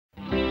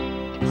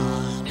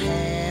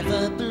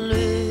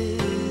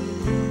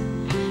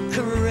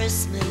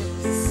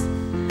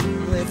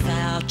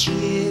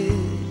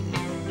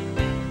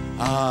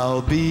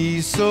I'll be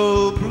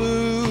so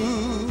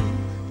blue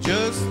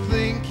just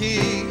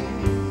thinking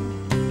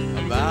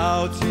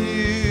about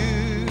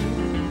you.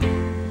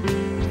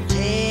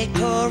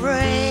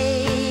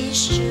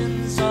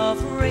 Decorations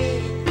of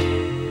red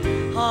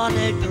on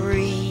a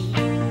green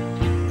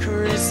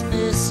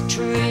Christmas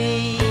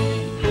tree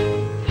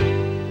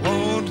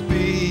Won't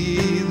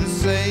be the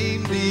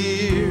same,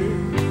 dear,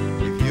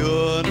 if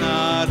you're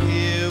not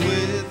here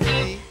with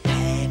me.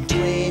 and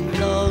when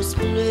those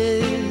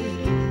blue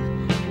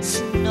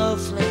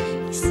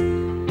snowflakes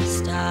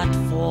start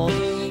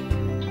falling,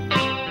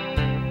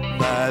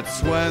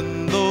 That's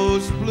when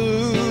those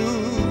blue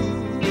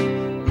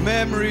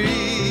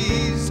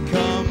memories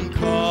come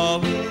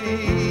calling.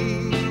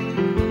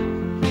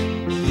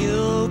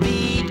 you'll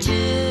be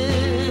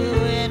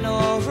doing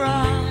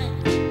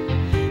alright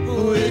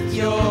with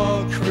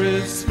your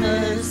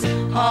Christmas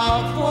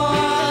of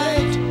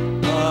white.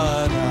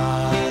 But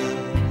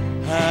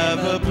I'll have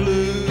a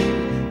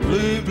blue,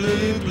 blue,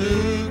 blue,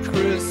 blue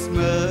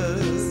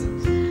Christmas.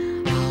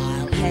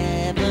 I'll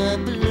have a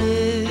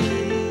blue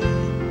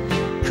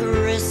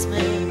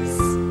Christmas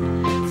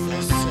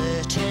for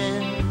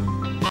certain.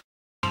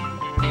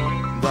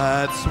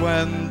 That's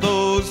when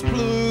those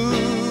blue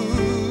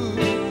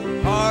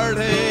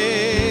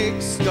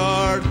heartaches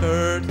start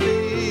hurting.